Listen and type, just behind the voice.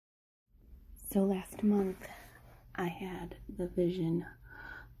So last month, I had the vision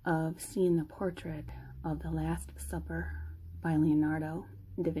of seeing the portrait of the Last Supper by Leonardo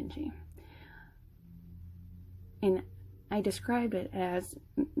da Vinci. And I described it as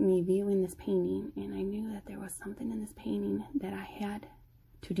me viewing this painting, and I knew that there was something in this painting that I had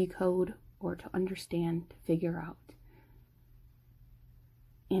to decode or to understand, to figure out.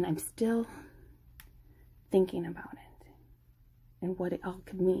 And I'm still thinking about it and what it all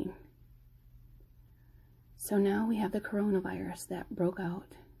could mean. So now we have the coronavirus that broke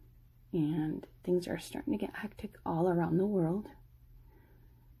out, and things are starting to get hectic all around the world.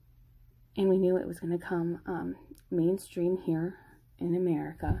 And we knew it was going to come mainstream here in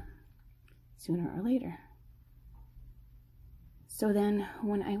America sooner or later. So then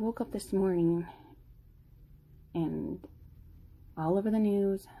when I woke up this morning, and all over the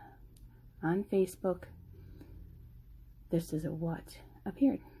news, on Facebook, this is what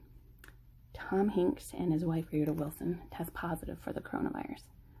appeared. Tom Hanks and his wife, Rita Wilson, test positive for the coronavirus.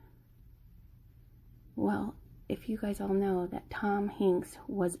 Well, if you guys all know that Tom Hanks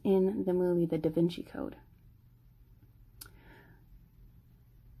was in the movie The Da Vinci Code.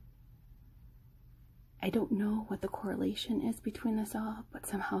 I don't know what the correlation is between this all, but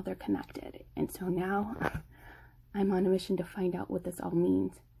somehow they're connected. And so now I'm on a mission to find out what this all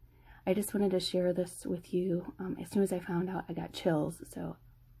means. I just wanted to share this with you. As soon as I found out, I got chills. So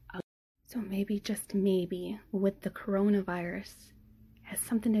maybe, just maybe, with the coronavirus has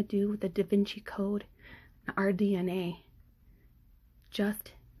something to do with the Da Vinci Code, our DNA.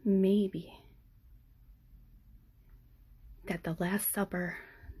 Just maybe. That the Last Supper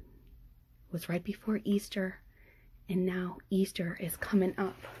was right before Easter, and now Easter is coming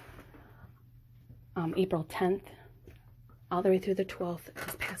up. April 10th, all the way through the 12th.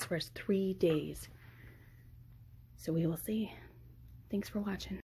 This Passover is 3 days. So we will see. Thanks for watching.